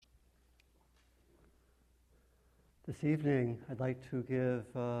This evening, I'd like to give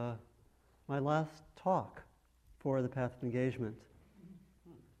my last talk for the Path of Engagement.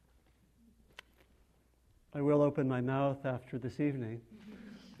 I will open my mouth after this evening,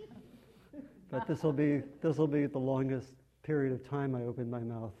 but this will be the longest period of time I open my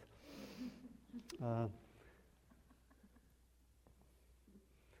mouth.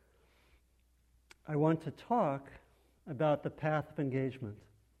 I want to talk about the path of engagement,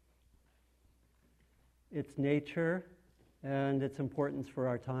 its nature, and its importance for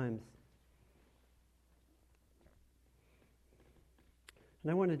our times.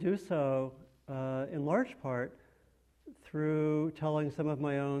 And I want to do so in large part through telling some of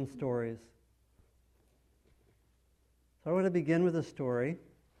my own stories. So I want to begin with a story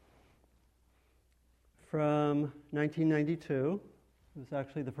from 1992. It was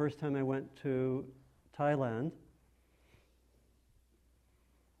actually the first time I went to Thailand.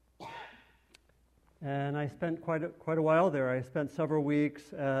 And I spent quite a while there. I spent several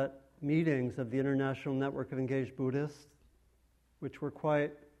weeks at meetings of the International Network of Engaged Buddhists, which were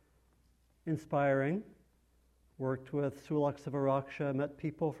quite inspiring. Worked with Sulak Sivaraksha, met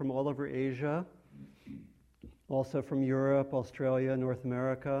people from all over Asia, also from Europe, Australia, North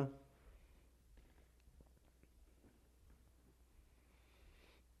America.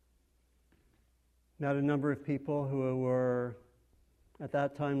 Met a number of people who were at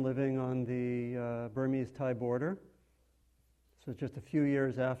that time living on the Burmese-Thai border. So just a few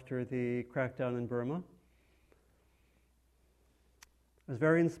years after the crackdown in Burma. I was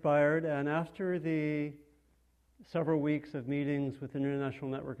very inspired, and after the several weeks of meetings with the International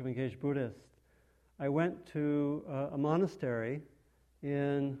Network of Engaged Buddhists, I went to a monastery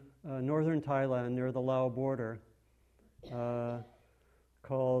in northern Thailand near the Lao border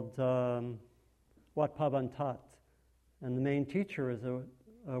called Wat Paban Tat. And the main teacher is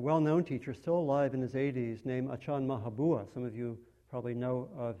a well-known teacher, still alive in his 80s, named Achan Mahabua. Some of you probably know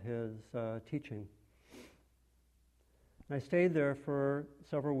of his teaching. And I stayed there for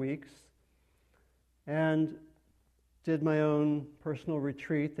several weeks and did my own personal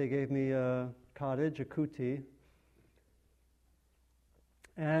retreat. They gave me a cottage, a kuti.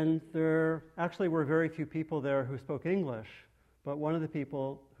 And there actually were very few people there who spoke English, but one of the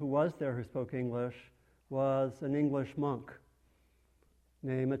people who was there who spoke English was an English monk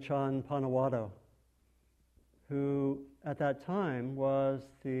named Achan Panawado, who at that time was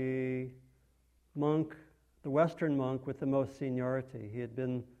the monk, the Western monk with the most seniority. He had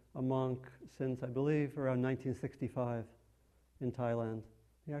been a monk since, I believe, around 1965 in Thailand.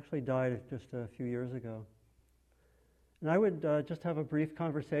 He actually died just a few years ago. And I would just have a brief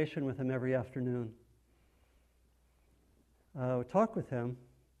conversation with him every afternoon. Talk with him.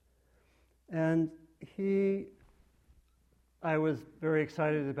 And I was very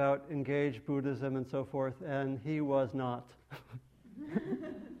excited about engaged Buddhism and so forth, and he was not.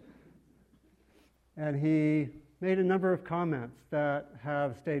 And he made a number of comments that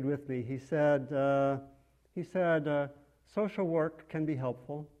have stayed with me. He said, social work can be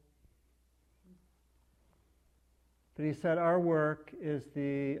helpful, but he said our work is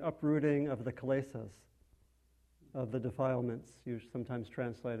the uprooting of the kilesas, of the defilements, usually sometimes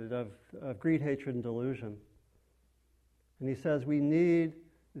translated, of greed, hatred, and delusion. And he says we need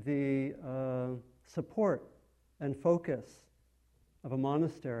the support and focus of a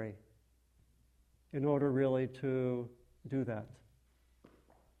monastery in order really to do that.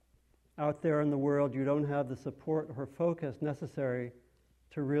 Out there in the world, you don't have the support or focus necessary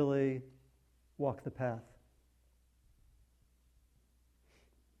to really walk the path.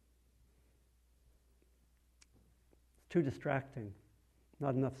 Too distracting,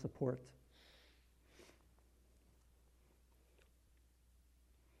 not enough support.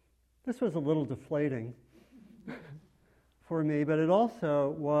 This was a little deflating for me, but it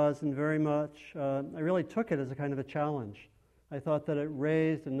also was in very much, I really took it as a kind of a challenge. I thought that it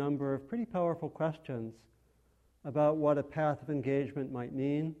raised a number of pretty powerful questions about what a path of engagement might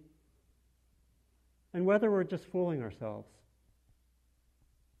mean and whether we're just fooling ourselves.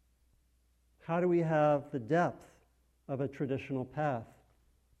 How do we have the depth of a traditional path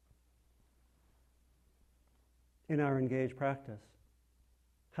in our engaged practice?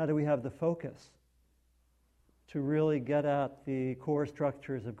 How do we have the focus to really get at the core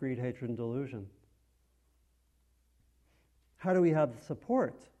structures of greed, hatred, and delusion? How do we have the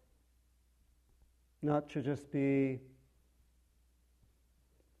support not to just be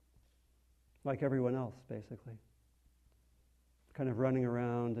like everyone else, basically, kind of running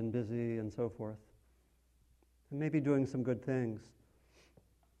around and busy and so forth, and maybe doing some good things?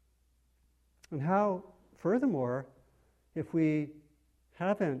 And how, furthermore, if we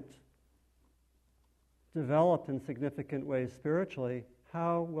haven't developed in significant ways spiritually,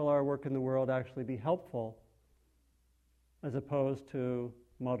 how will our work in the world actually be helpful as opposed to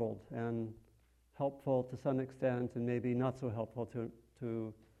muddled and helpful to some extent and maybe not so helpful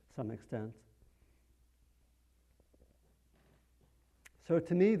to some extent. So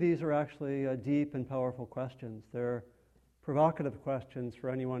to me, these are actually deep and powerful questions. They're provocative questions for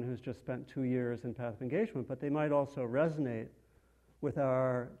anyone who's just spent 2 years in Path of Engagement, but they might also resonate with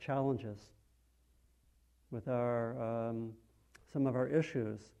our challenges, with our some of our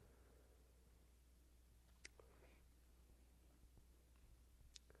issues.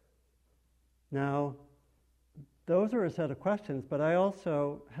 Now, those are a set of questions, but I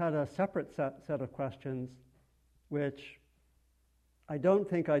also had a separate set of questions which I don't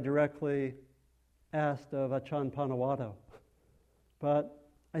think I directly asked of Ajahn Panawado. But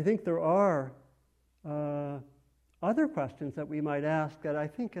I think there are other questions that we might ask that I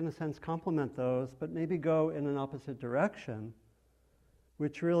think in a sense complement those, but maybe go in an opposite direction,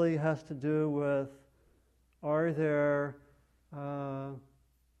 which really has to do with, are there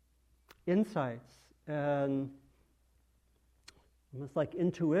insights and almost like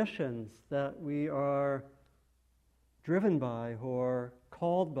intuitions that we are driven by or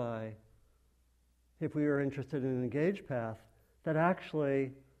called by if we are interested in an engaged path that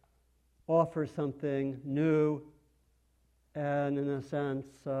actually offer something new and in a sense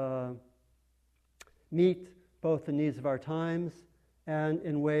meet both the needs of our times and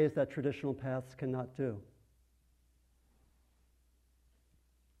in ways that traditional paths cannot do.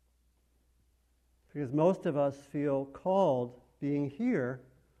 Because most of us feel called, being here,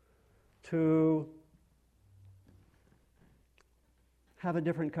 to have a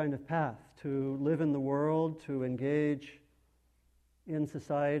different kind of path, to live in the world, to engage in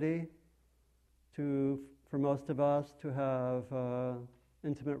society, for most of us, to have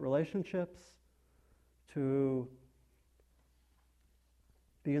intimate relationships, to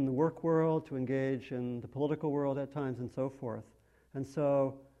be in the work world, to engage in the political world at times, and so forth. And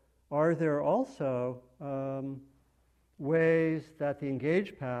so, are there also ways that the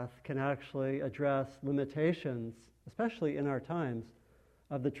engaged path can actually address limitations, especially in our times,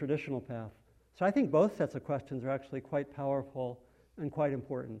 of the traditional path? So I think both sets of questions are actually quite powerful and quite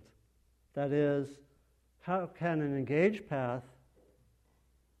important. That is, how can an engaged path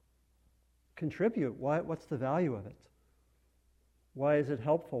contribute? What's the value of it? Why is it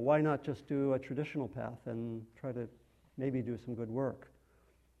helpful? Why not just do a traditional path and try to maybe do some good work?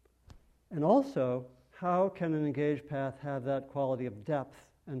 And also, how can an engaged path have that quality of depth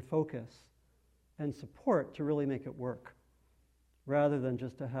and focus and support to really make it work, rather than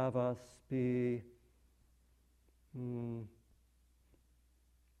just to have us be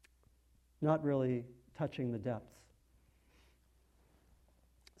not really touching the depths.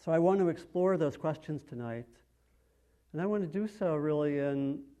 So I want to explore those questions tonight, and I want to do so really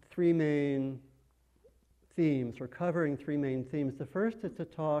in 3 main themes, or covering 3 main themes. The first is to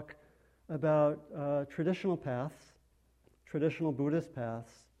talk about traditional paths, traditional Buddhist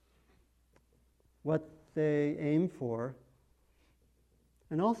paths, what they aim for,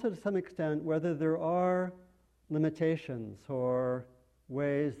 and also to some extent whether there are limitations or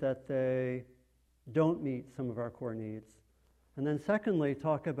ways that they don't meet some of our core needs. And then secondly,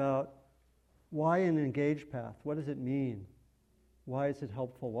 talk about why an engaged path. What does it mean? Why is it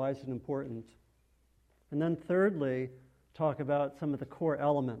helpful? Why is it important? And then thirdly, talk about some of the core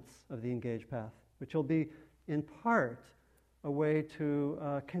elements of the engaged path, which will be in part a way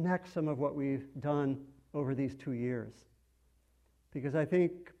to connect some of what we've done over these 2 years. Because I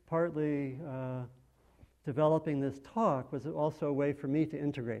think partly developing this talk was also a way for me to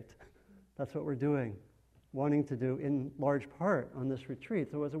integrate. That's what we're doing, wanting to do in large part on this retreat.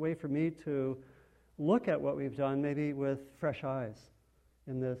 So it was a way for me to look at what we've done maybe with fresh eyes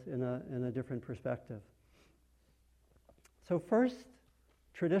in a different perspective. So first,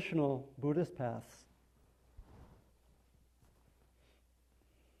 traditional Buddhist paths.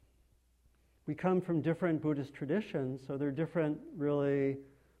 We come from different Buddhist traditions, so there are different, really,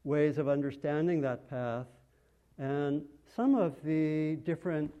 ways of understanding that path. And some of the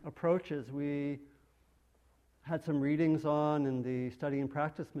different approaches we had some readings on in the study and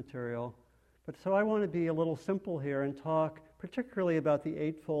practice material. But so I want to be a little simple here and talk particularly about the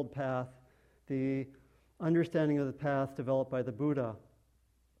Eightfold Path, the understanding of the path developed by the Buddha.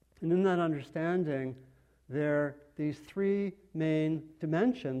 And in that understanding, there are these 3 main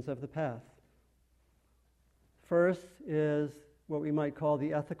dimensions of the path. First is what we might call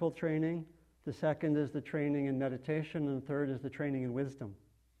the ethical training. The second is the training in meditation, and the third is the training in wisdom.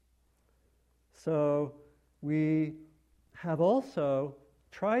 So we have also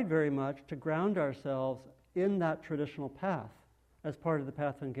tried very much to ground ourselves in that traditional path as part of the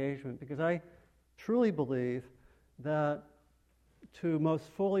path of engagement, because I truly believe that to most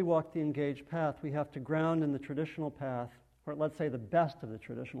fully walk the engaged path, we have to ground in the traditional path, or let's say the best of the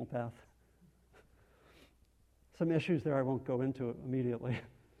traditional path. Some issues there I won't go into immediately.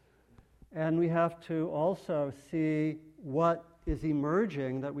 And we have to also see what is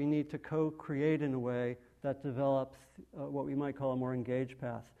emerging that we need to co-create in a way that develops what we might call a more engaged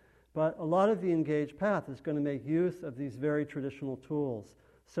path. But a lot of the engaged path is going to make use of these very traditional tools.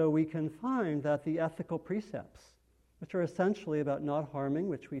 So we can find that the ethical precepts, which are essentially about not harming,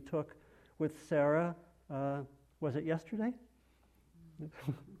 which we took with Sarah, was it yesterday?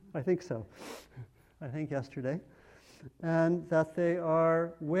 I think so. I think yesterday. And that they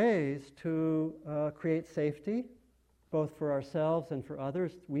are ways to create safety, both for ourselves and for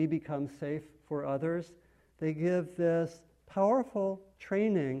others. We become safe for others. They give this powerful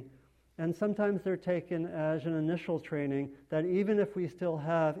training, and sometimes they're taken as an initial training that even if we still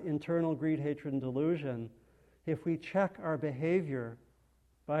have internal greed, hatred, and delusion, if we check our behavior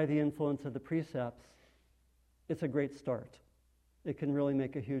by the influence of the precepts, it's a great start. It can really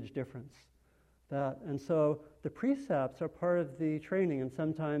make a huge difference. And so the precepts are part of the training, and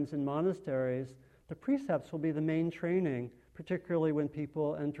sometimes in monasteries, the precepts will be the main training, particularly when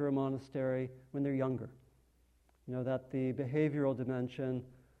people enter a monastery when they're younger. You know, that the behavioral dimension,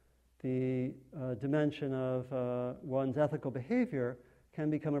 the dimension of one's ethical behavior can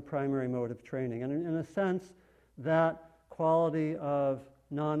become a primary mode of training. And in a sense, that quality of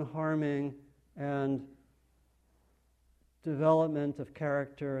non-harming and development of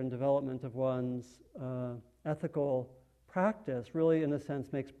character and development of one's ethical practice really, in a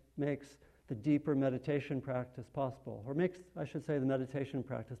sense, makes the deeper meditation practice possible, or makes, I should say, the meditation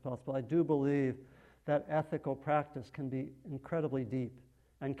practice possible. I do believe that ethical practice can be incredibly deep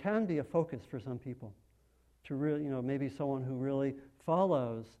and can be a focus for some people. To really, maybe someone who really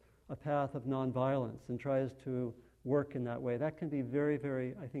follows a path of nonviolence and tries to work in that way. That can be very,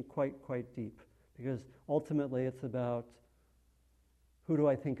 very, I think, quite deep, because ultimately it's about who do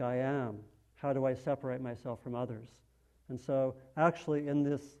I think I am? How do I separate myself from others? And so actually in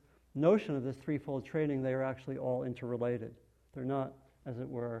this notion of this threefold training, they are actually all interrelated. They're not, as it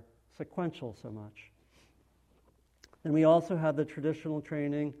were, sequential so much. And we also have the traditional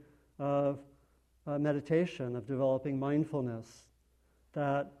training of meditation, of developing mindfulness,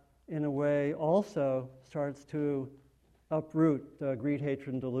 that in a way also starts to uproot greed,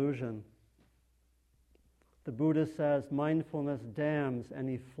 hatred, and delusion. The Buddha says mindfulness dams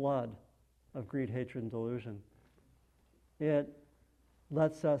any flood of greed, hatred, and delusion. It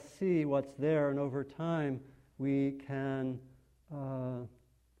lets us see what's there, and over time we can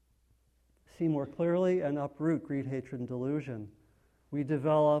see more clearly and uproot greed, hatred, and delusion. We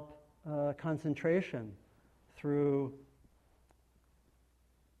develop concentration through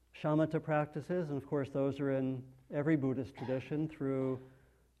shamatha practices, and of course those are in every Buddhist tradition, through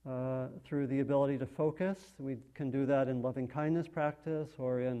the ability to focus. We can do that in loving kindness practice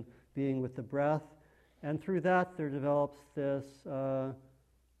or in being with the breath. And through that there develops this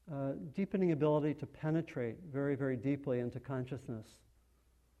deepening ability to penetrate very, very deeply into consciousness.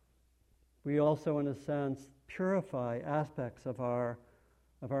 We also, in a sense, purify aspects of our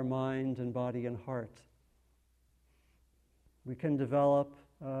mind and body and heart. We can develop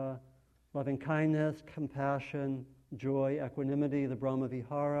loving kindness, compassion, joy, equanimity, the Brahma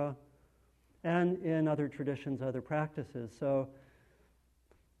Vihara, and in other traditions, other practices. So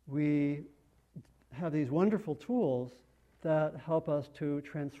we have these wonderful tools that help us to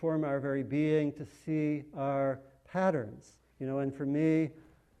transform our very being, to see our patterns. And for me,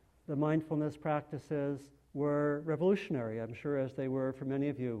 the mindfulness practices were revolutionary, I'm sure, as they were for many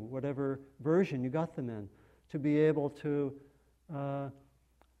of you, whatever version you got them in, to be able to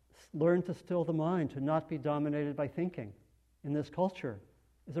learn to still the mind, to not be dominated by thinking in this culture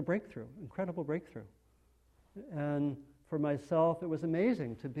is a breakthrough, incredible breakthrough. And for myself, it was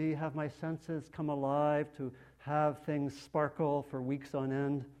amazing to have my senses come alive, to have things sparkle for weeks on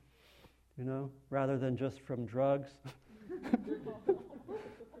end, rather than just from drugs,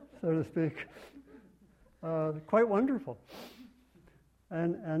 so to speak. Quite wonderful.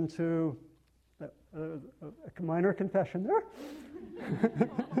 And to a minor confession there.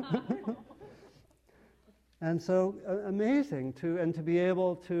 And so amazing to be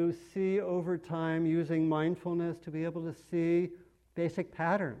able to see over time, using mindfulness, to be able to see basic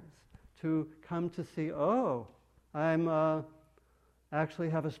patterns, to come to see, I'm actually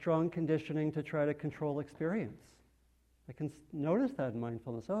have a strong conditioning to try to control experience. I can notice that in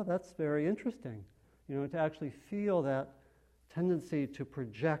mindfulness. That's very interesting. To actually feel that tendency to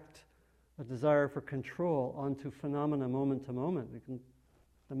project a desire for control onto phenomena moment to moment.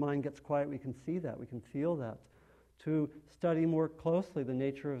 The mind gets quiet, we can see that, we can feel that. To study more closely the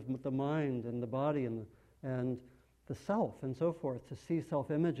nature of the mind and the body and the self and so forth, to see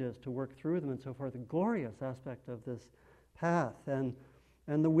self-images, to work through them and so forth, a glorious aspect of this path. And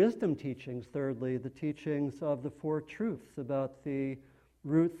the wisdom teachings, thirdly, the teachings of the Four Truths about the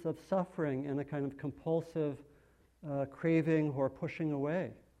roots of suffering and a kind of compulsive craving or pushing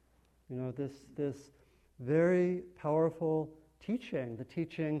away. This very powerful teaching, the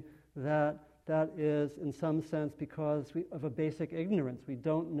teaching that is in some sense because of a basic ignorance. We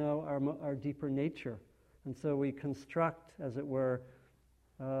don't know our deeper nature. And so we construct, as it were,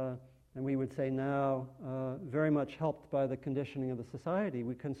 and we would say now, very much helped by the conditioning of the society,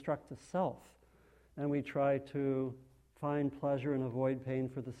 we construct a self. And we try to find pleasure and avoid pain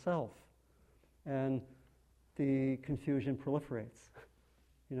for the self. And the confusion proliferates,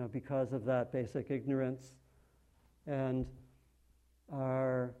 because of that basic ignorance and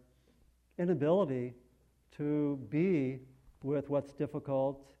our inability to be with what's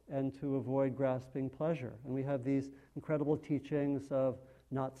difficult and to avoid grasping pleasure. And we have these incredible teachings of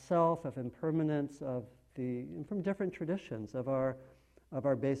not self, of impermanence, from different traditions, of our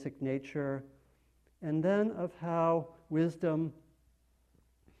basic nature, and then of how wisdom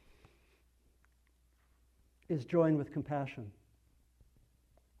is joined with compassion.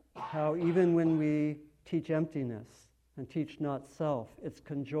 How even when we teach emptiness and teach not self, it's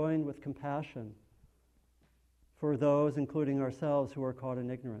conjoined with compassion for those, including ourselves, who are caught in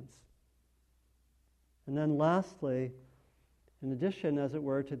ignorance. And then lastly, in addition, as it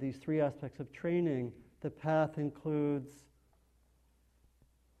were, to these three aspects of training, the path includes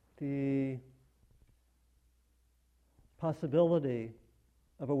the possibility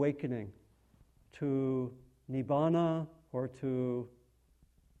of awakening to nibbana, or to,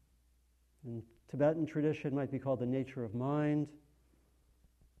 in Tibetan tradition, might be called the nature of mind,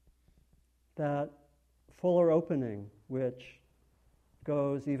 that fuller opening, which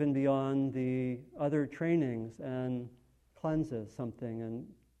goes even beyond the other trainings and cleanses something and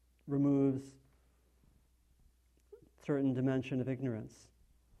removes certain dimension of ignorance.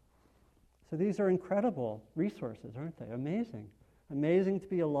 So these are incredible resources, aren't they? Amazing. Amazing to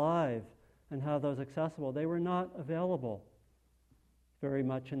be alive and have those accessible. They were not available very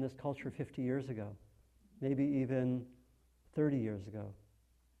much in this culture 50 years ago, maybe even 30 years ago,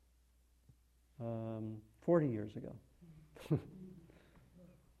 40 years ago.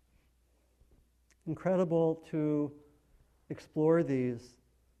 Incredible to explore these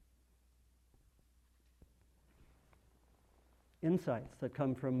insights that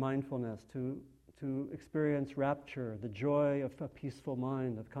come from mindfulness, to experience rapture, the joy of a peaceful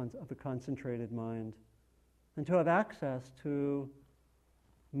mind, of a concentrated mind, and to have access to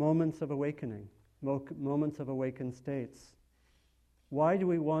moments of awakening, moments of awakened states. Why do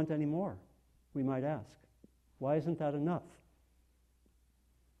we want any more, we might ask? Why isn't that enough?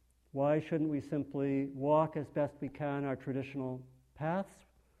 Why shouldn't we simply walk as best we can our traditional paths,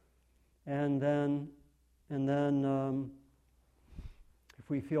 and then if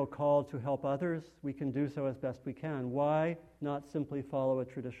we feel called to help others, we can do so as best we can. Why not simply follow a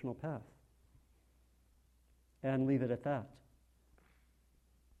traditional path and leave it at that?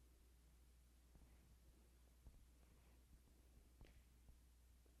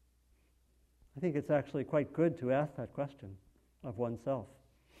 I think it's actually quite good to ask that question of oneself.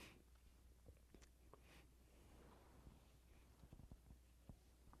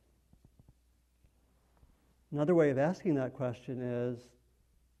 Another way of asking that question is,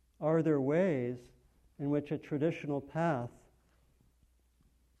 are there ways in which a traditional path,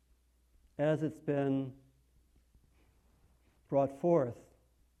 as it's been brought forth,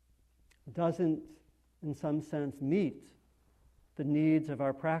 doesn't, in some sense, meet the needs of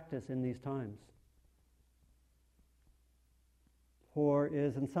our practice in these times, or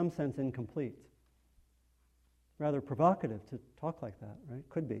is, in some sense, incomplete? Rather provocative to talk like that, right?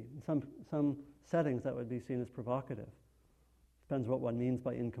 Could be. In some settings that would be seen as provocative. Depends what one means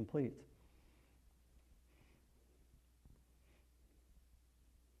by incomplete.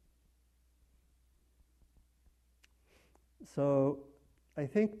 So I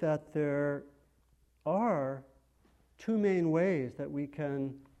think that there are two main ways that we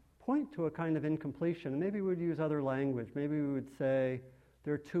can point to a kind of incompletion. And maybe we would use other language. Maybe we would say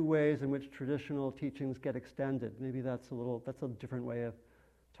there are two ways in which traditional teachings get extended. Maybe that's a different way of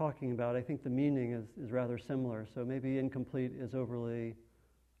talking about it. I think the meaning is rather similar. So maybe incomplete is overly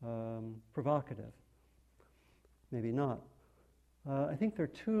provocative. Maybe not. I think there are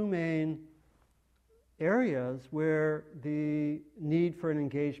two main areas where the need for an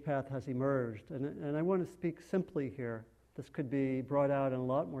engaged path has emerged. And I want to speak simply here. This could be brought out in a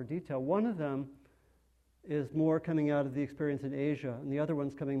lot more detail. One of them is more coming out of the experience in Asia, and the other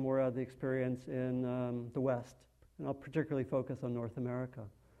one's coming more out of the experience in the West. And I'll particularly focus on North America.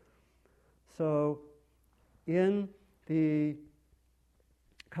 So in the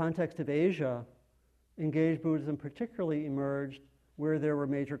context of Asia, engaged Buddhism particularly emerged where there were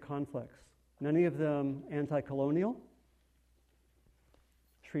major conflicts. Many of them anti-colonial.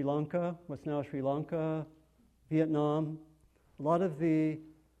 Sri Lanka, what's now Sri Lanka, Vietnam. A lot of the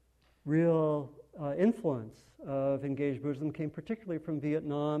real influence of engaged Buddhism came particularly from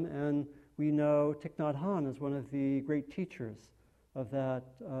Vietnam, and we know Thich Nhat Hanh is one of the great teachers of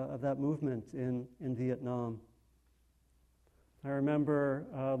that movement in Vietnam. I remember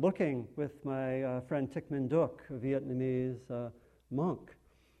looking with my friend Thich Minh Duc, a Vietnamese monk,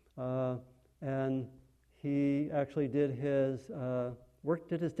 and he actually did his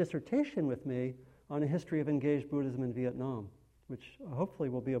dissertation with me on a history of engaged Buddhism in Vietnam, which hopefully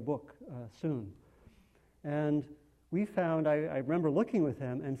will be a book soon. And we found, I remember looking with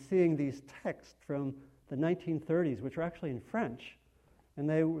him and seeing these texts from the 1930s, which were actually in French, and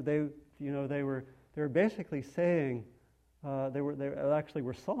they were basically saying they actually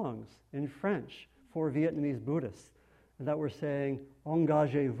were songs in French for Vietnamese Buddhists, and that were saying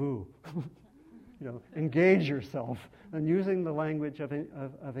 "engagez-vous," engage yourself, and using the language of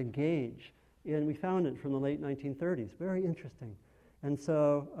engage. And we found it from the late 1930s. Very interesting. And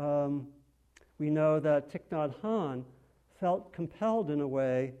so we know that Thich Nhat Hanh felt compelled in a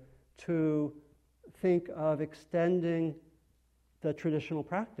way to think of extending the traditional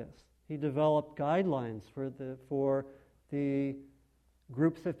practice. He developed guidelines for the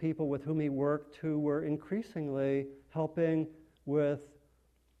groups of people with whom he worked who were increasingly helping with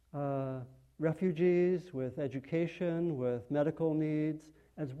refugees, with education, with medical needs,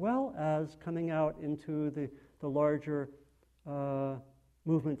 as well as coming out into the larger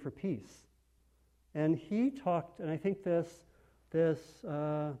movement for peace. And he talked, and I think this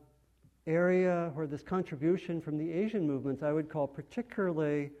area or this contribution from the Asian movements I would call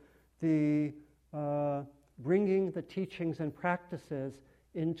particularly the bringing the teachings and practices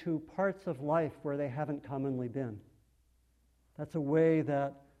into parts of life where they haven't commonly been. That's a way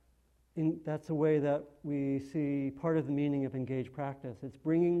that we see part of the meaning of engaged practice. It's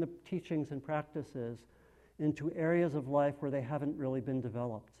bringing the teachings and practices into areas of life where they haven't really been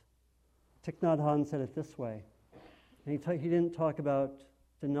developed. Thich Nhat Hanh said it this way. And he didn't talk about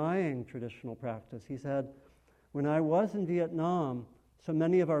denying traditional practice. He said, when I was in Vietnam, so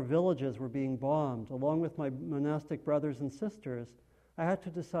many of our villages were being bombed. Along with my monastic brothers and sisters, I had to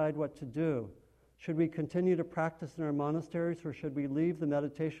decide what to do. Should we continue to practice in our monasteries, or should we leave the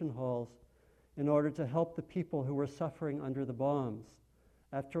meditation halls in order to help the people who were suffering under the bombs?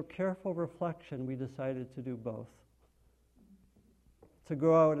 After careful reflection, we decided to do both. To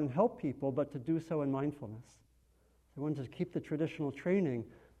go out and help people, but to do so in mindfulness. We wanted to keep the traditional training,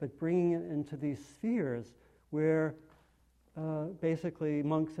 but bringing it into these spheres where basically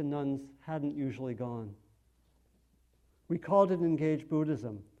monks and nuns hadn't usually gone. We called it engaged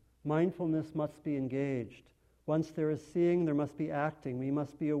Buddhism. Mindfulness must be engaged. Once there is seeing, there must be acting. We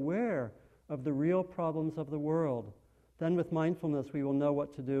must be aware of the real problems of the world. Then with mindfulness, we will know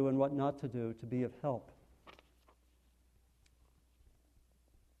what to do and what not to do to be of help.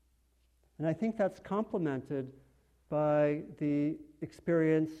 And I think that's complemented by the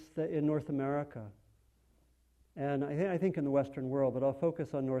experience in North America. And I think in the Western world, but I'll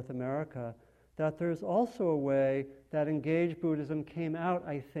focus on North America, that there's also a way that engaged Buddhism came out,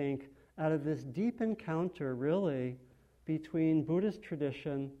 I think, out of this deep encounter, really, between Buddhist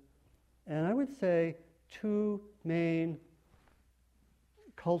tradition and I would say two main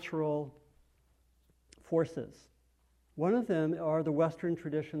cultural forces. One of them are the Western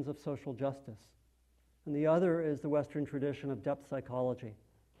traditions of social justice, and the other is the Western tradition of depth psychology.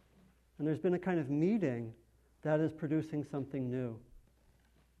 And there's been a kind of meeting that is producing something new.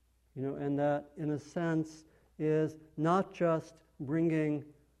 And that, in a sense, is not just bringing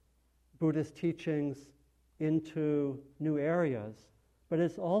Buddhist teachings into new areas, but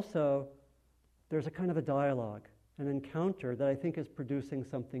it's also, there's a kind of a dialogue, an encounter that I think is producing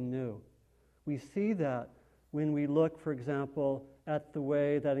something new. We see that when we look, for example, at the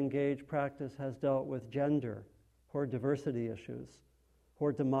way that engaged practice has dealt with gender, or diversity issues,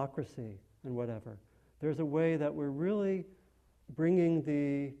 or democracy, and whatever. There's a way that we're really bringing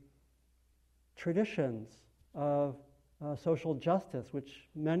the traditions of social justice, which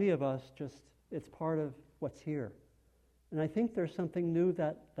many of us it's part of what's here. And I think there's something new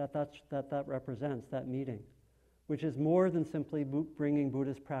that represents, that meeting, which is more than simply bringing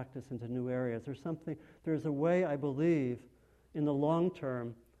Buddhist practice into new areas. There's a way, I believe, in the long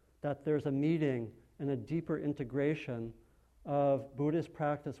term, that there's a meeting and a deeper integration of Buddhist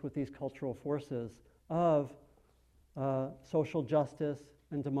practice with these cultural forces of social justice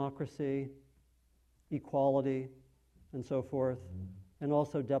and democracy, equality, and so forth, and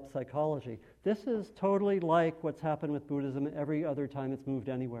also depth psychology. This is totally like what's happened with Buddhism every other time it's moved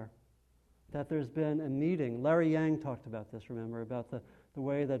anywhere. That there's been a meeting. Larry Yang talked about this, remember, about the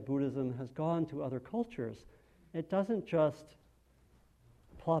way that Buddhism has gone to other cultures. It doesn't just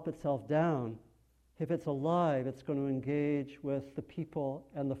plop itself down. If it's alive, it's going to engage with the people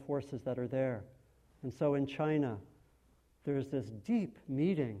and the forces that are there. And so in China, there's this deep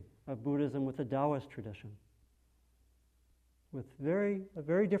meeting of Buddhism with the Taoist tradition, with a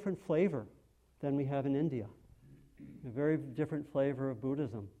very different flavor than we have in India, a very different flavor of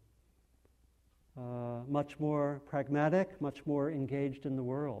Buddhism. Much more pragmatic, much more engaged in the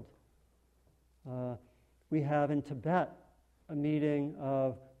world. We have in Tibet a meeting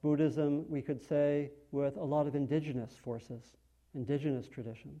of Buddhism, we could say, with a lot of indigenous forces, indigenous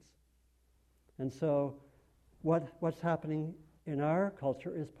traditions. And so what's happening in our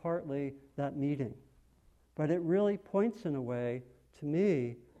culture is partly that meeting. But it really points in a way, to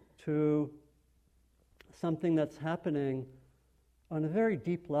me, to something that's happening on a very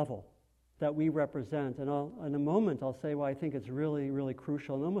deep level that we represent. And in a moment, I'll say why I think it's really, really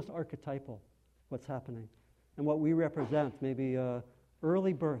crucial and almost archetypal what's happening. And what we represent, maybe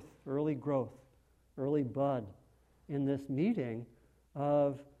early birth, early growth, early bud in this meeting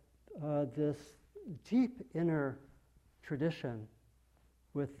of this deep inner tradition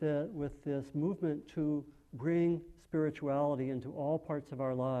with this movement to bring spirituality into all parts of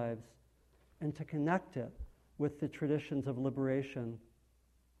our lives and to connect it with the traditions of liberation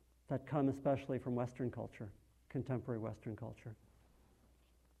that come especially from Western culture, contemporary Western culture.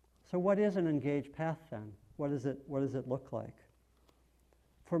 So what is an engaged path then? What does it look like?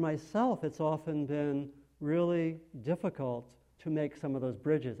 For myself, it's often been really difficult to make some of those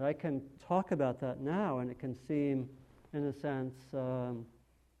bridges. I can talk about that now, and it can seem, in a sense,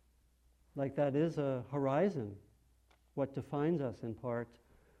 like that is a horizon, what defines us in part.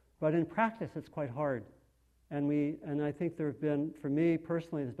 But in practice, it's quite hard. And I think there have been, for me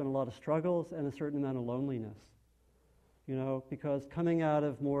personally, there's been a lot of struggles and a certain amount of loneliness. You know, because coming out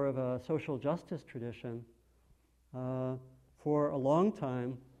of more of a social justice tradition, for a long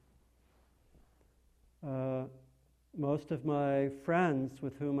time, most of my friends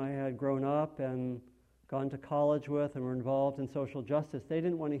with whom I had grown up and gone to college with and were involved in social justice, they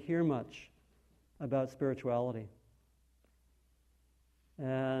didn't want to hear much about spirituality.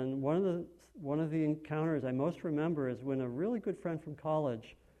 And one of the encounters I most remember is when a really good friend from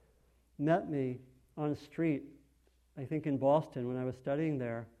college met me on a street, I think in Boston when I was studying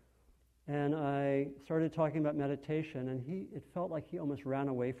there, and I started talking about meditation, and it felt like he almost ran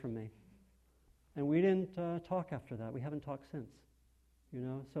away from me. And we didn't talk after that. We haven't talked since, you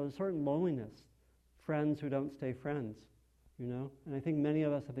know. So a certain loneliness, friends who don't stay friends, you know. And I think many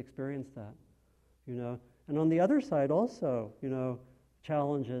of us have experienced that, you know. And on the other side also, you know,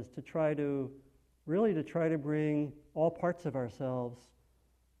 challenges to try to bring all parts of ourselves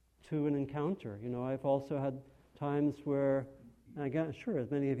to an encounter. You know, I've also had times where, and again, sure,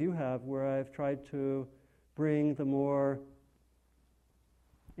 as many of you have, where I've tried to bring the more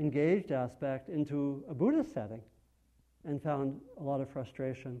engaged aspect into a Buddhist setting and found a lot of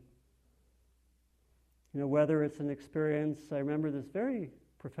frustration. You know, whether it's an experience, I remember this very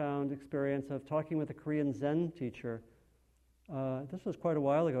profound experience of talking with a Korean Zen teacher. This was quite a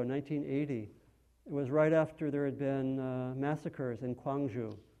while ago, 1980. It was right after there had been massacres in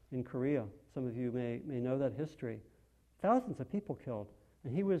Gwangju in Korea. Some of you may know that history. Thousands of people killed.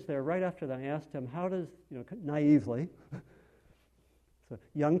 And he was there right after that. I asked him, how does, you know, naively, so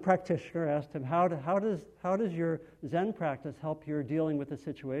young practitioner asked him, how does your Zen practice help your dealing with the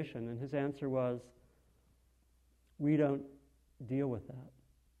situation? And his answer was, we don't deal with that.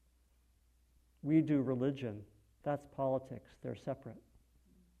 We do religion. That's politics. They're separate.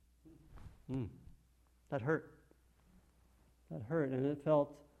 That hurt. That hurt, and it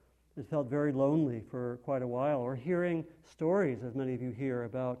felt very lonely for quite a while. Or hearing stories, as many of you hear,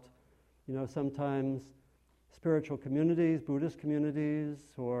 about, you know, sometimes spiritual communities, Buddhist communities,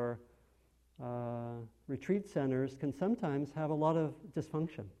 or retreat centers can sometimes have a lot of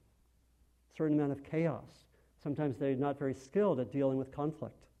dysfunction, a certain amount of chaos. Sometimes they're not very skilled at dealing with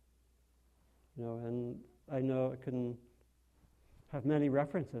conflict. You know, and I know it can have many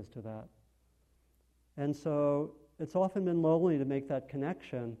references to that. And so it's often been lonely to make that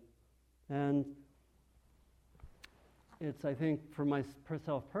connection. And it's, I think, for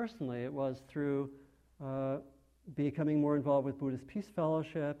myself personally, it was through becoming more involved with Buddhist Peace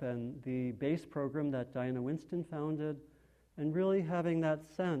Fellowship and the BASE program that Diana Winston founded, and really having that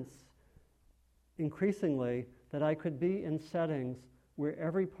sense, increasingly, that I could be in settings where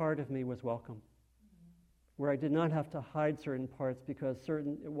every part of me was welcome, where I did not have to hide certain parts because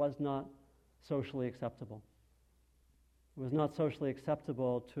it was not socially acceptable. It was not socially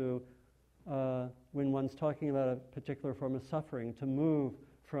acceptable to, when one's talking about a particular form of suffering, to move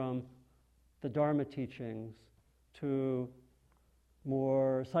from the Dharma teachings to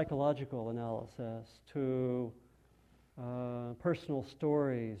more psychological analysis, to personal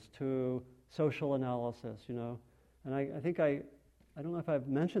stories, to social analysis, And I think I don't know if I've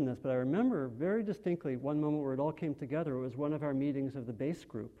mentioned this, but I remember very distinctly one moment where it all came together. It was one of our meetings of the BASE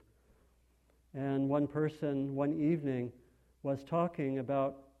group. And one person, one evening, was talking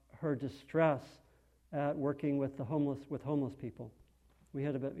about her distress at working with homeless people. We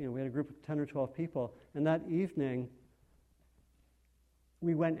had a group of 10 or 12 people, and that evening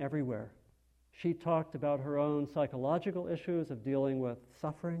we went everywhere. She talked about her own psychological issues of dealing with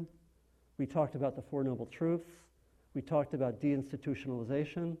suffering. We talked about the Four Noble Truths. We talked about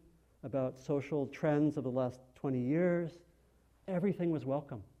deinstitutionalization, about social trends of the last 20 years. Everything was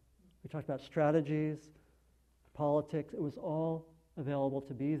welcome. We talked about strategies, politics. It was all available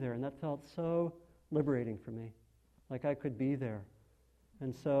to be there, and that felt so liberating for me, like I could be there.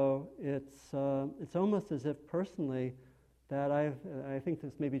 And so it's almost as if personally that I think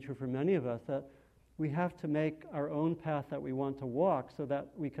this may be true for many of us, that we have to make our own path that we want to walk so that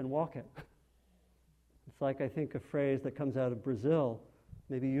we can walk it. It's like, I think, a phrase that comes out of Brazil.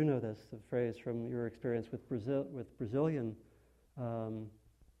 Maybe you know this, a phrase from your experience with Brazilian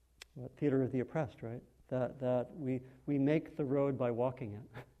theater of the oppressed, right? That we make the road by walking it.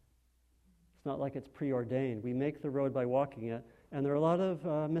 It's not like it's preordained. We make the road by walking it, and there are a lot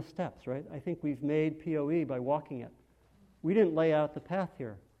of missteps, right? I think we've made POE by walking it. We didn't lay out the path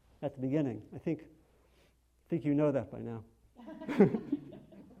here at the beginning. I think you know that by now.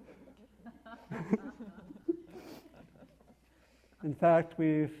 In fact,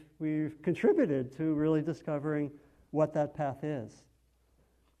 we've contributed to really discovering what that path is,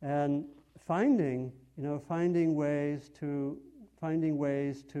 and finding ways to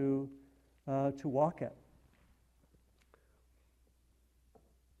walk it.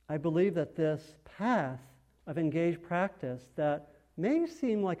 I believe that this path of engaged practice that may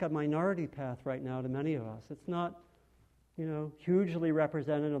seem like a minority path right now to many of us. It's not, hugely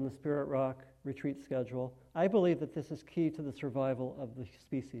represented on the Spirit Rock retreat schedule. I believe that this is key to the survival of the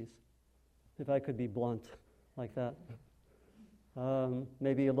species, if I could be blunt like that.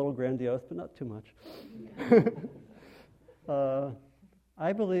 Maybe a little grandiose, but not too much.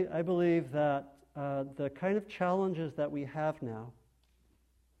 I believe that the kind of challenges that we have now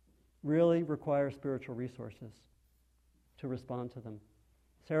really require spiritual resources to respond to them.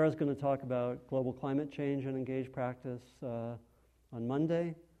 Sarah's going to talk about global climate change and engaged practice on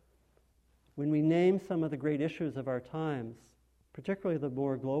Monday. When we name some of the great issues of our times, particularly the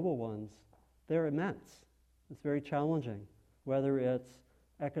more global ones, they're immense. It's very challenging, whether it's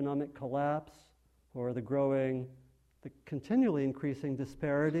economic collapse or the continually increasing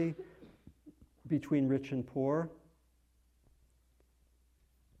disparity between rich and poor.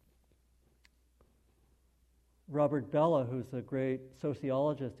 Robert Bellah, who's a great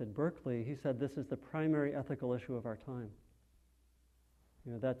sociologist at Berkeley, he said this is the primary ethical issue of our time.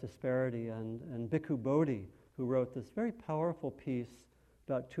 That disparity. And Bhikkhu Bodhi, who wrote this very powerful piece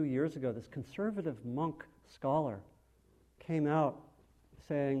about 2 years ago, this conservative monk scholar, came out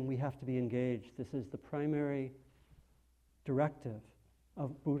saying we have to be engaged. This is the primary directive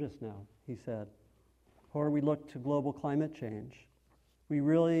of Buddhists now, he said. Or we look to global climate change.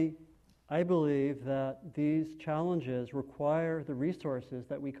 I believe that these challenges require the resources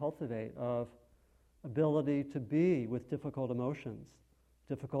that we cultivate of ability to be with difficult emotions,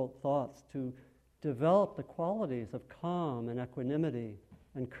 difficult thoughts, to develop the qualities of calm and equanimity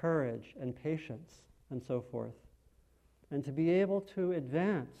and courage and patience and so forth, and to be able to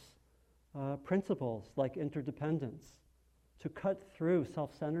advance principles like interdependence, to cut through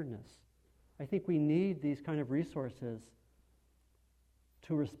self-centeredness. I think we need these kind of resources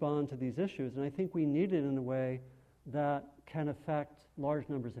to respond to these issues, and I think we need it in a way that can affect large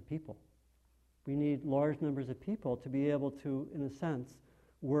numbers of people. We need large numbers of people to be able to, in a sense,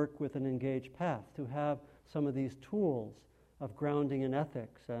 work with an engaged path, to have some of these tools of grounding in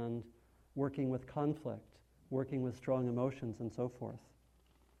ethics and working with conflict, working with strong emotions and so forth.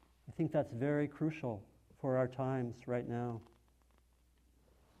 I think that's very crucial for our times right now.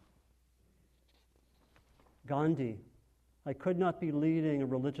 Gandhi, I could not be leading a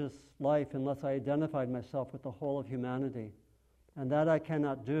religious life unless I identified myself with the whole of humanity, and that I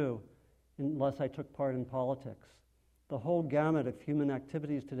cannot do unless I took part in politics. The whole gamut of human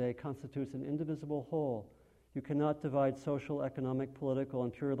activities today constitutes an indivisible whole. You cannot divide social, economic, political,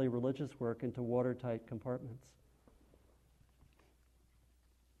 and purely religious work into watertight compartments.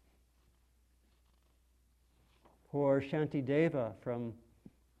 Or Shantideva from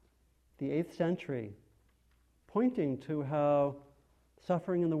the 8th century, pointing to how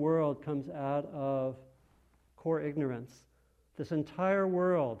suffering in the world comes out of core ignorance. This entire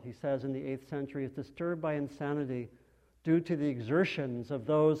world, he says in the 8th century, is disturbed by insanity due to the exertions of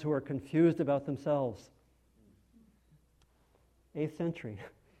those who are confused about themselves. 8th century.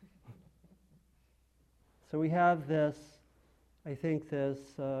 So we have this, I think, this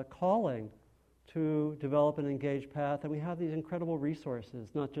calling to develop an engaged path, and we have these incredible resources,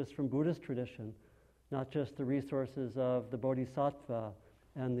 not just from Buddhist tradition, not just the resources of the Bodhisattva,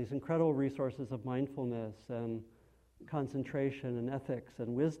 and these incredible resources of mindfulness and concentration and ethics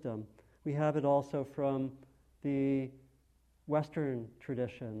and wisdom. We have it also from the Western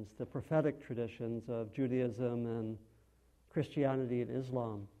traditions, the prophetic traditions of Judaism and Christianity and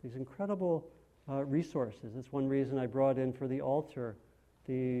Islam. These incredible resources. It's one reason I brought in for the altar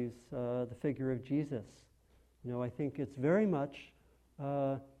the figure of Jesus. You know, I think it's very much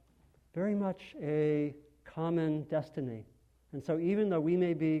a common destiny. And so even though we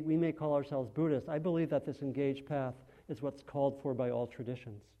may call ourselves Buddhist, I believe that this engaged path is what's called for by all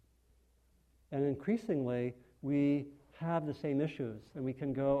traditions. And increasingly, we have the same issues, and we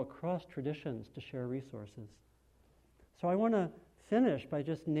can go across traditions to share resources. So I want to finish by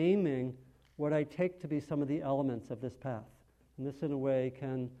just naming what I take to be some of the elements of this path. And this, in a way,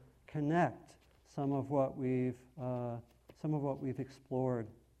 can connect some of what we've explored.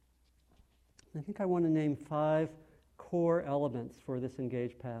 I think I want to name 5 core elements for this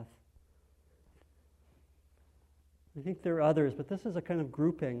engaged path. I think there are others, but this is a kind of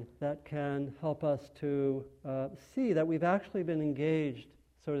grouping that can help us to see that we've actually been engaged,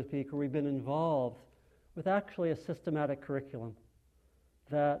 so to speak, or we've been involved with actually a systematic curriculum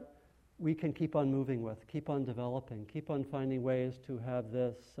that we can keep on moving with, keep on developing, keep on finding ways to have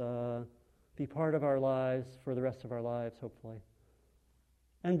this be part of our lives for the rest of our lives, hopefully,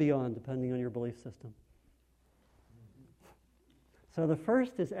 and beyond, depending on your belief system. So the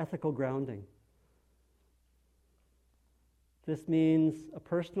first is ethical grounding. This means a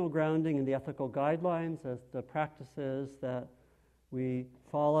personal grounding in the ethical guidelines as the practices that we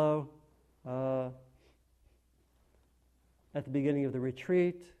follow at the beginning of the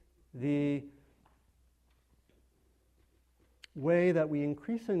retreat, the way that we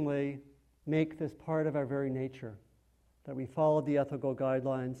increasingly make this part of our very nature, that we follow the ethical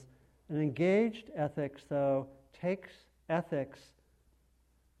guidelines. An engaged ethics, though, takes ethics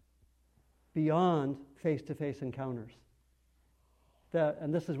beyond face-to-face encounters.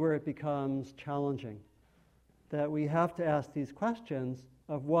 And this is where it becomes challenging, that we have to ask these questions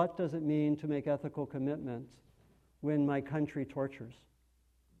of what does it mean to make ethical commitments when my country tortures?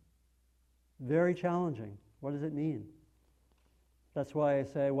 Very challenging. What does it mean? That's why I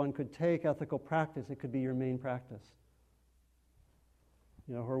say one could take ethical practice, it could be your main practice.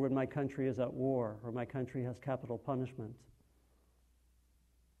 You know, or when my country is at war, or my country has capital punishment.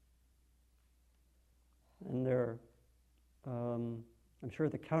 And there, I'm sure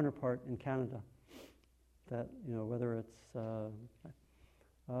the counterpart in Canada, that, you know, whether it's,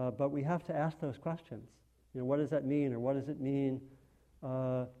 but we have to ask those questions. You know, what does that mean, or what does it mean?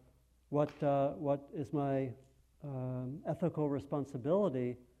 What is my ethical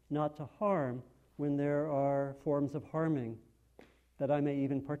responsibility not to harm when there are forms of harming that I may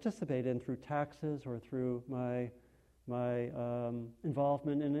even participate in through taxes or through my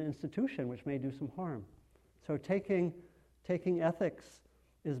involvement in an institution which may do some harm. So taking ethics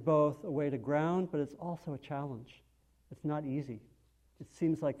is both a way to ground, but it's also a challenge. It's not easy. It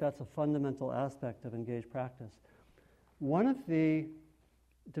seems like that's a fundamental aspect of engaged practice. One of the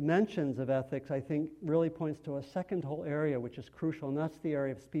dimensions of ethics, I think, really points to a second whole area which is crucial, and that's the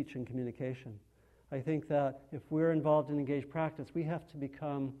area of speech and communication. I think that if we're involved in engaged practice, we have to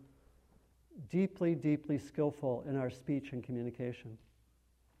become deeply, deeply skillful in our speech and communication.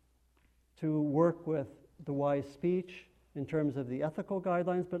 To work with the wise speech in terms of the ethical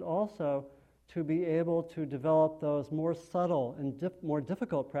guidelines, but also to be able to develop those more subtle and more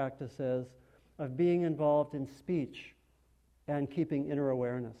difficult practices of being involved in speech and keeping inner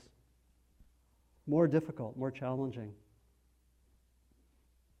awareness. More difficult, more challenging.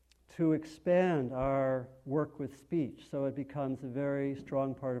 to expand our work with speech so it becomes a very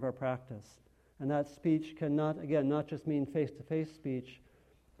strong part of our practice. And that speech can not just mean face-to-face speech,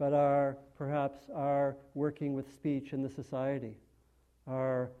 but perhaps our working with speech in the society,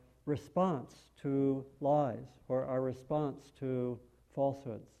 our response to lies or our response to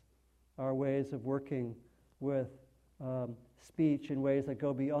falsehoods, our ways of working with speech in ways that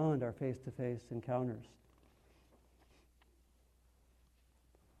go beyond our face-to-face encounters.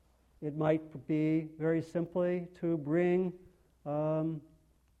 It might be very simply to bring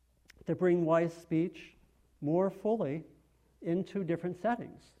wise speech more fully into different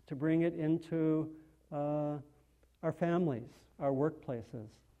settings, to bring it into our families, our workplaces.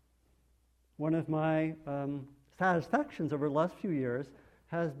 One of my satisfactions over the last few years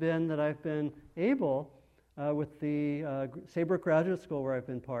has been that I've been able, with the Saybrook Graduate School where I've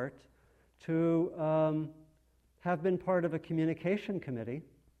been part, to have been part of a communication committee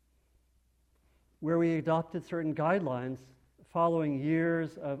where we adopted certain guidelines following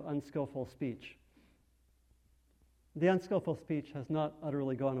years of unskillful speech. The unskillful speech has not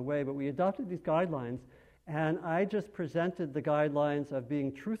utterly gone away, but we adopted these guidelines, and I just presented the guidelines of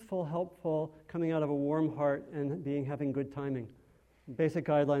being truthful, helpful, coming out of a warm heart, and having good timing. Basic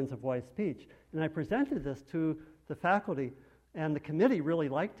guidelines of wise speech. And I presented this to the faculty, and the committee really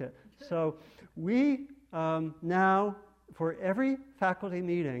liked it. So we now, for every faculty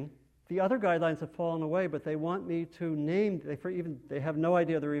meeting, the other guidelines have fallen away, but they want me to name, they have no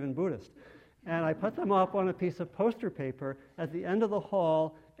idea they're even Buddhist. And I put them up on a piece of poster paper at the end of the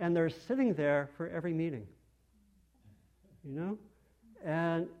hall, and they're sitting there for every meeting. You know?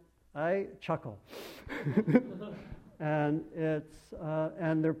 And I chuckle. And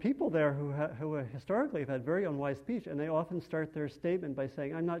and there are people there who historically have had very unwise speech, and they often start their statement by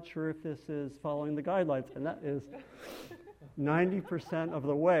saying, "I'm not sure if this is following the guidelines," and that is 90% of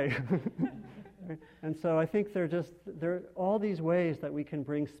the way. And so I think there are all these ways that we can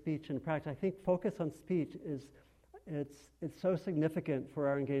bring speech into practice. I think focus on speech it's so significant for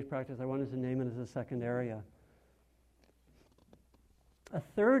our engaged practice. I wanted to name it as a second area. A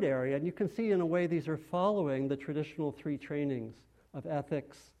third area, and you can see in a way these are following the traditional three trainings of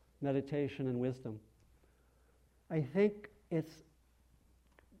ethics, meditation, and wisdom. I think it's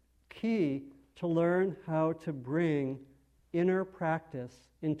key to learn how to bring inner practice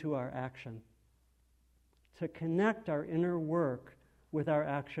into our action, to connect our inner work with our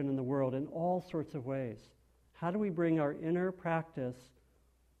action in the world in all sorts of ways. How do we bring our inner practice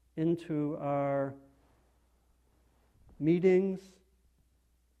into our meetings,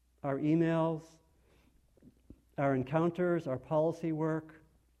 our emails, our encounters, our policy work?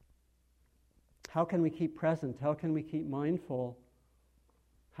 How can we keep present? How can we keep mindful?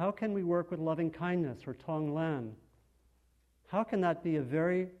 How can we work with loving kindness or Tonglen? How can that be a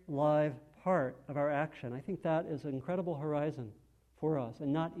very live part of our action? I think that is an incredible horizon for us,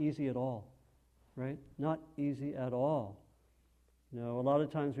 and not easy at all, right? Not easy at all. You know, a lot of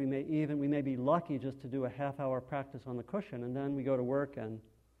times we may be lucky just to do a half-hour practice on the cushion, and then we go to work and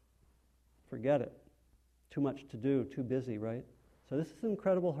forget it. Too much to do, too busy, right? So this is an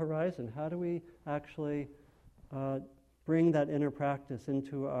incredible horizon. How do we actually bring that inner practice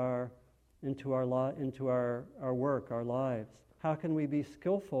into our work, our lives? How can we be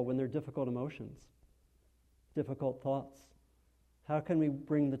skillful when there are difficult emotions, difficult thoughts? How can we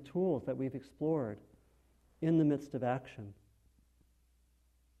bring the tools that we've explored in the midst of action?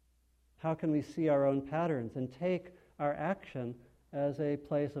 How can we see our own patterns and take our action as a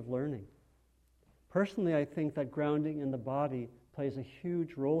place of learning? Personally, I think that grounding in the body plays a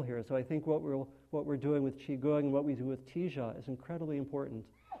huge role here. So I think what we're doing with Qigong and what we do with Tija is incredibly important.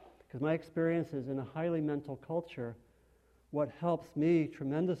 Because my experience is in a highly mental culture, what helps me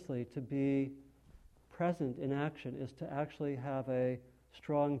tremendously to be present in action is to actually have a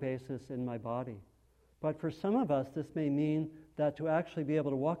strong basis in my body. But for some of us, this may mean that to actually be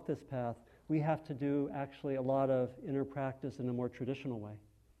able to walk this path, we have to do actually a lot of inner practice in a more traditional way.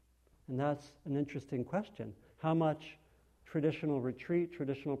 And that's an interesting question. How much traditional retreat,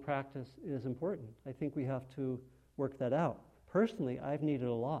 traditional practice is important? I think we have to work that out. Personally, I've needed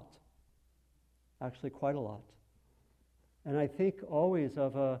a lot. Actually, quite a lot. And I think always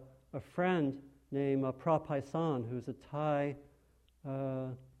of a friend named Pra Paisan, who's a Thai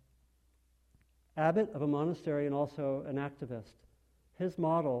abbot of a monastery and also an activist. His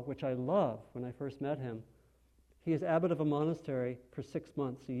model, which I love when I first met him, he is abbot of a monastery for 6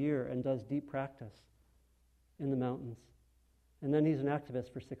 months a year and does deep practice in the mountains. And then he's an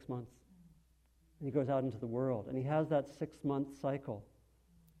activist for 6 months. And he goes out into the world. And he has that 6-month cycle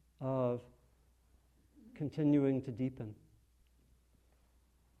of continuing to deepen.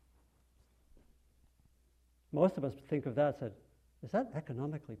 most of us think of that and said, is that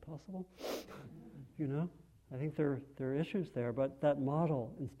economically possible? I think there are issues there, but that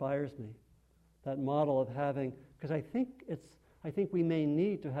model inspires me. That model of having, because I think we may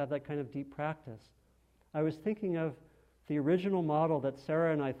need to have that kind of deep practice. I was thinking of the original model that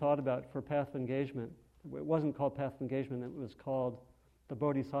Sarah and I thought about for Path of Engagement. It wasn't called Path of Engagement, it was called the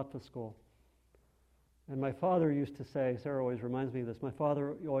Bodhisattva School. And my father used to say, Sarah always reminds me of this, my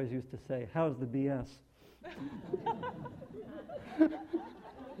father always used to say, how's the BS?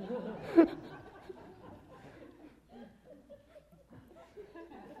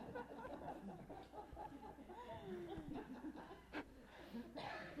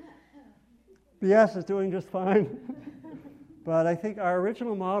 BS is doing just fine. But I think our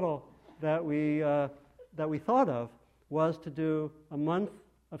original model that we thought of was to do a month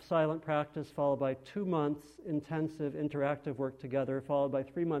of silent practice followed by 2 months intensive interactive work together, followed by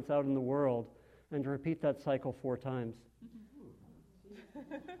 3 months out in the world, and to repeat that cycle 4 times.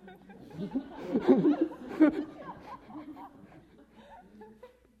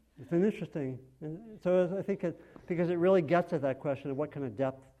 It's an interesting, and so I think because it really gets at that question of what kind of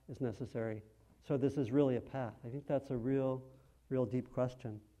depth is necessary. So this is really a path. I think that's a real deep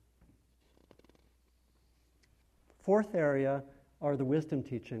question. 4th area are the wisdom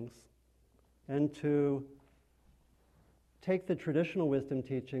teachings, and to take the traditional wisdom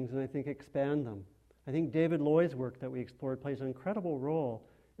teachings and I think expand them. I think David Loy's work that we explored plays an incredible role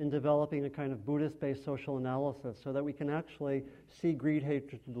in developing a kind of Buddhist-based social analysis so that we can actually see greed,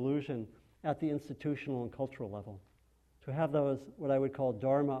 hatred, and delusion at the institutional and cultural level. To have those, what I would call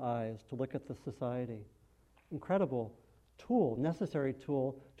Dharma eyes, to look at the society. Incredible tool, necessary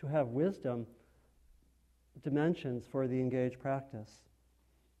tool to have wisdom dimensions for the engaged practice.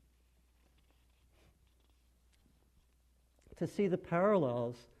 To see the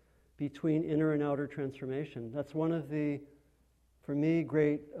parallels between inner and outer transformation. That's one of the, for me,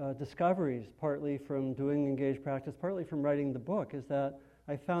 great discoveries, partly from doing engaged practice, partly from writing the book, is that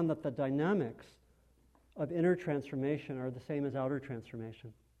I found that the dynamics of inner transformation are the same as outer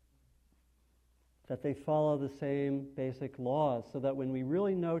transformation. That they follow the same basic laws, so that when we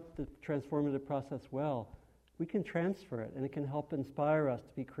really note the transformative process well, we can transfer it, and it can help inspire us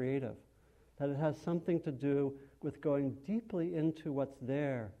to be creative. That it has something to do with going deeply into what's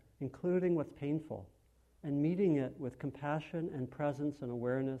there, including what's painful, and meeting it with compassion and presence and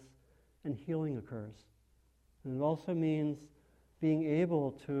awareness, and healing occurs. And it also means being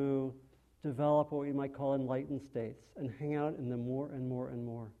able to develop what we might call enlightened states and hang out in them more and more and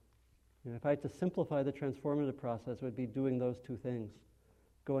more. If I had to simplify the transformative process, it would be doing those 2 things.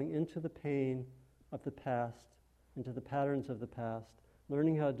 Going into the pain of the past, into the patterns of the past,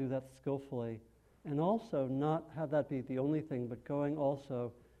 learning how to do that skillfully, and also not have that be the only thing, but going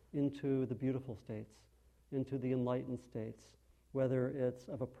also into the beautiful states, into the enlightened states, whether it's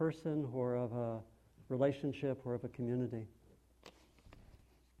of a person or of a relationship or of a community.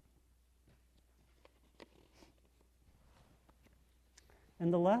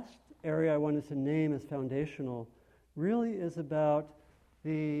 And the last area I wanted to name as foundational really is about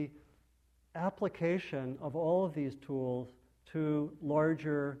the application of all of these tools to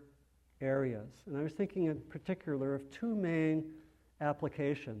larger areas. And I was thinking in particular of 2 main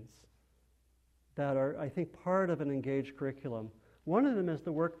applications that are, I think, part of an engaged curriculum. One of them is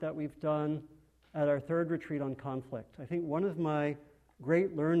the work that we've done at our 3rd retreat on conflict. I think one of my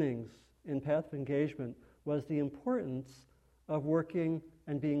great learnings in Path of Engagement was the importance of working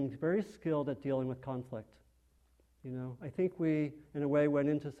and being very skilled at dealing with conflict. I think we, in a way, went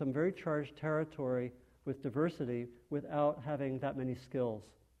into some very charged territory with diversity without having that many skills.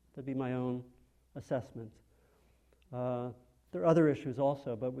 That'd be my own assessment. There are other issues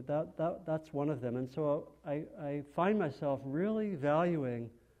also, but that's one of them. And so I find myself really valuing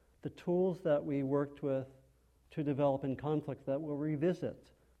the tools that we worked with to develop in conflict that we'll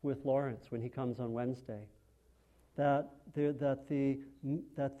revisit with Lawrence when he comes on Wednesday. That the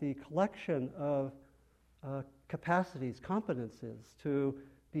collection of capacities, competences to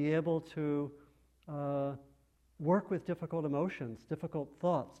be able to work with difficult emotions, difficult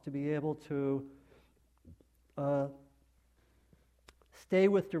thoughts, to be able to stay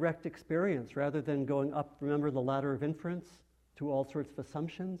with direct experience rather than going up, remember, the ladder of inference to all sorts of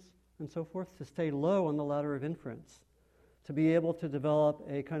assumptions and so forth, to stay low on the ladder of inference, to be able to develop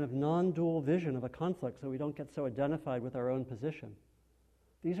a kind of non-dual vision of a conflict so we don't get so identified with our own position.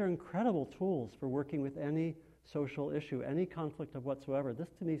 These are incredible tools for working with any social issue, any conflict of whatsoever. This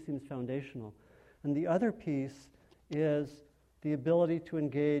to me seems foundational. And the other piece is the ability to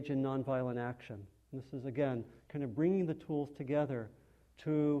engage in nonviolent action. And this is, again, kind of bringing the tools together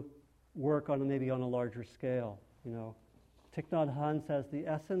to work on maybe on a larger scale. You know, Thich Nhat Hanh says the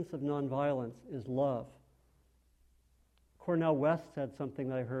essence of nonviolence is love. Cornel West said something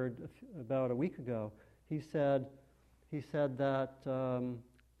that I heard about a week ago. He said that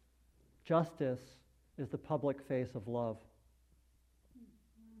justice is the public face of love.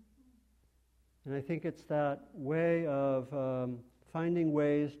 And I think it's that way of finding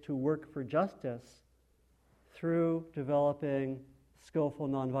ways to work for justice through developing skillful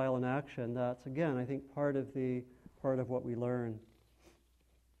nonviolent action. That's, again, I think part of what we learn.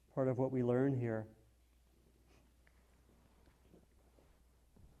 Part of what we learn here.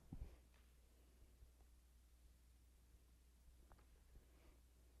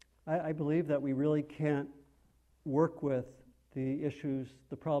 I believe that we really can't work with the issues,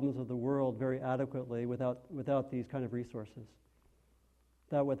 the problems of the world very adequately without these kind of resources.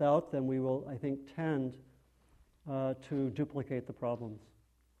 That without them, we will, I think, tend to duplicate the problems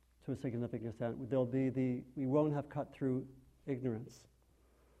to a significant extent. We won't have cut through ignorance.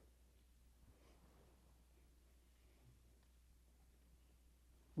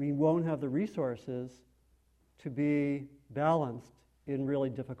 We won't have the resources to be balanced in really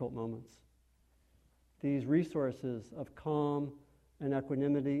difficult moments. These resources of calm and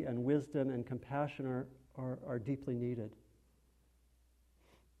equanimity and wisdom and compassion are deeply needed.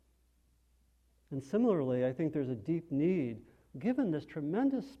 And similarly, I think there's a deep need, given this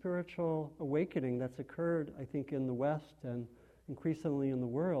tremendous spiritual awakening that's occurred, I think, in the West and increasingly in the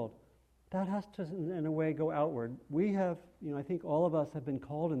world, that has to, in a way, go outward. We have, I think all of us have been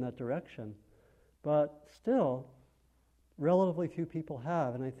called in that direction, but still, relatively few people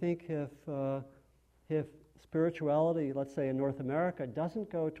have. And I think if spirituality, let's say in North America, doesn't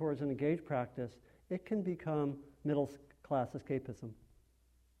go towards an engaged practice, it can become middle-class escapism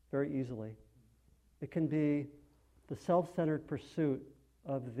very easily. It can be the self-centered pursuit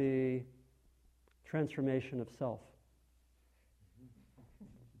of the transformation of self.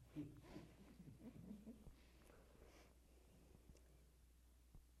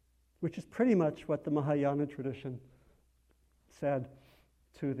 Which is pretty much what the Mahayana tradition said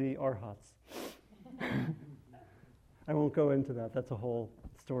to the arhats. I won't go into that. That's a whole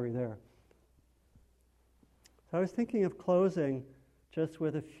story there. So I was thinking of closing just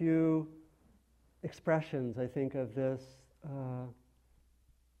with a few expressions, I think, of this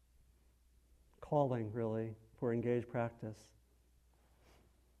calling, really, for engaged practice.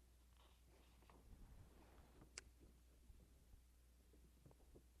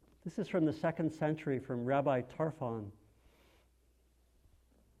 This is from the 2nd century, from Rabbi Tarfon.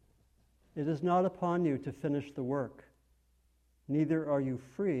 It is not upon you to finish the work, neither are you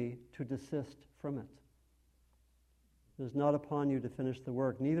free to desist from it. It is not upon you to finish the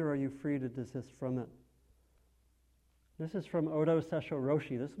work, neither are you free to desist from it. This is from Odo Sessho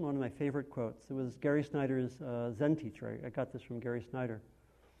Roshi. This is one of my favorite quotes. It was Gary Snyder's Zen teacher. I got this from Gary Snyder,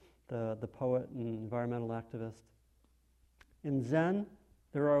 the poet and environmental activist. In Zen,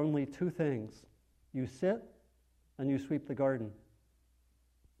 there are only two things. You sit and you sweep the garden.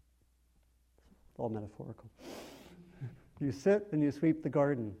 It's all metaphorical. You sit and you sweep the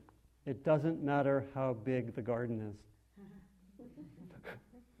garden. It doesn't matter how big the garden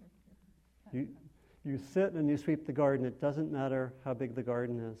is. You sit and you sweep the garden. It doesn't matter how big the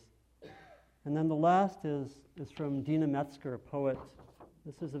garden is. And then the last is from Dina Metzger, a poet.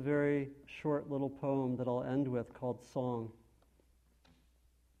 This is a very short little poem that I'll end with called Song.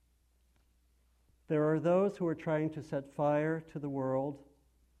 There are those who are trying to set fire to the world.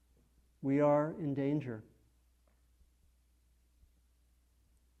 We are in danger.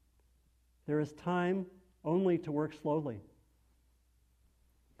 There is time only to work slowly.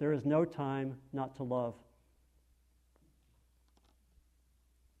 There is no time not to love.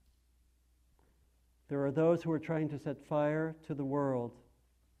 There are those who are trying to set fire to the world.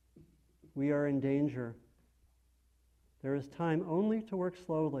 We are in danger. There is time only to work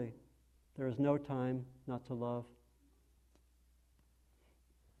slowly. There is no time not to love.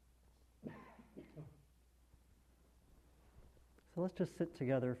 So let's just sit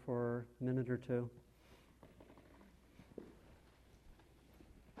together for a minute or two.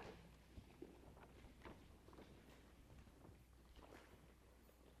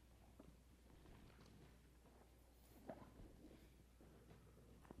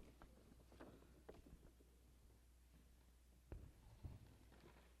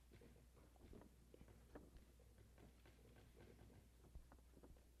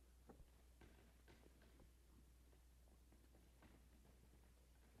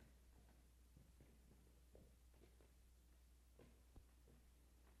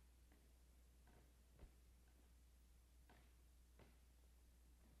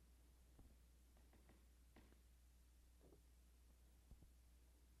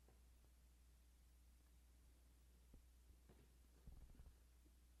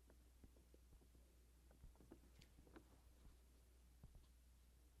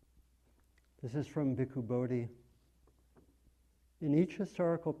 This is from Bhikkhu Bodhi. In each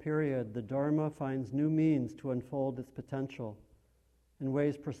historical period, the Dharma finds new means to unfold its potential in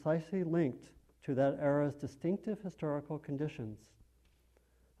ways precisely linked to that era's distinctive historical conditions.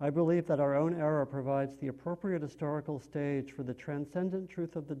 I believe that our own era provides the appropriate historical stage for the transcendent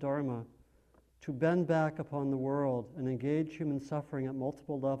truth of the Dharma to bend back upon the world and engage human suffering at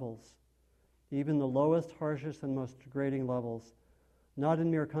multiple levels, even the lowest, harshest, and most degrading levels, not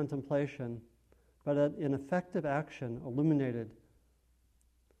in mere contemplation, but in effective action illuminated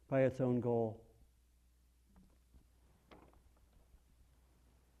by its own goal.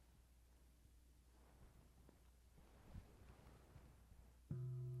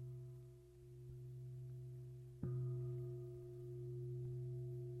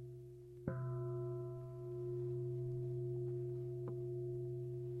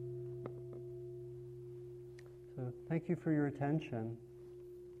 So thank you for your attention.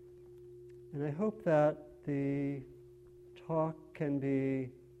 And I hope that the talk can be,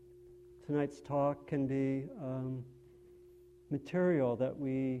 tonight's talk can be material that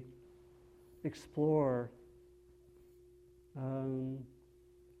we explore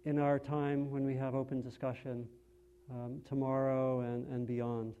in our time when we have open discussion tomorrow and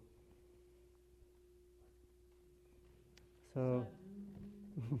beyond. So,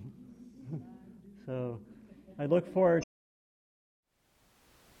 so I look forward.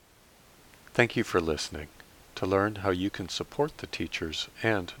 Thank you for listening. To learn how you can support the teachers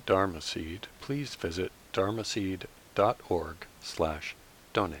and Dharma Seed, please visit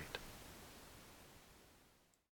dharmaseed.org/donate.